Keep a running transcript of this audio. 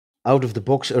Out of the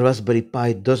box, a Raspberry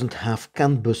Pi doesn't have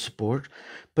CAN bus support,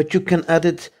 but you can add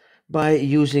it by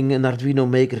using an Arduino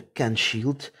MKR CAN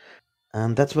Shield.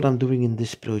 And that's what I'm doing in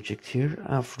this project here.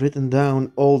 I've written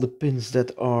down all the pins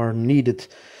that are needed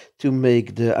to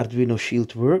make the Arduino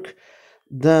Shield work.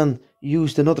 Then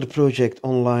used another project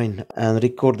online and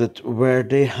recorded where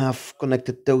they have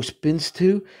connected those pins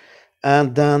to.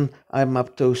 And then I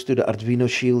mapped those to the Arduino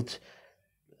Shield.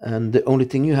 And the only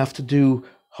thing you have to do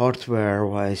hardware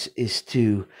wise is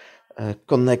to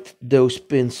connect those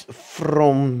pins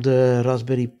from the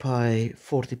Raspberry Pi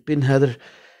 40 pin header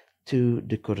to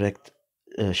the correct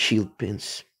shield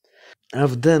pins.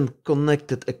 I've then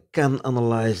connected a CAN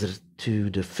analyzer to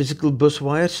the physical bus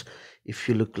wires. If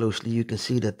you look closely, you can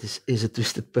see that this is a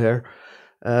twisted pair.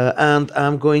 And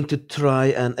I'm going to try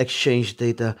and exchange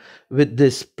data with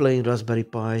this plain Raspberry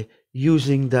Pi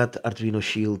using that Arduino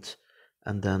Shield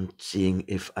and then seeing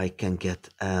if I can get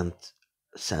and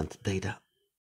send data.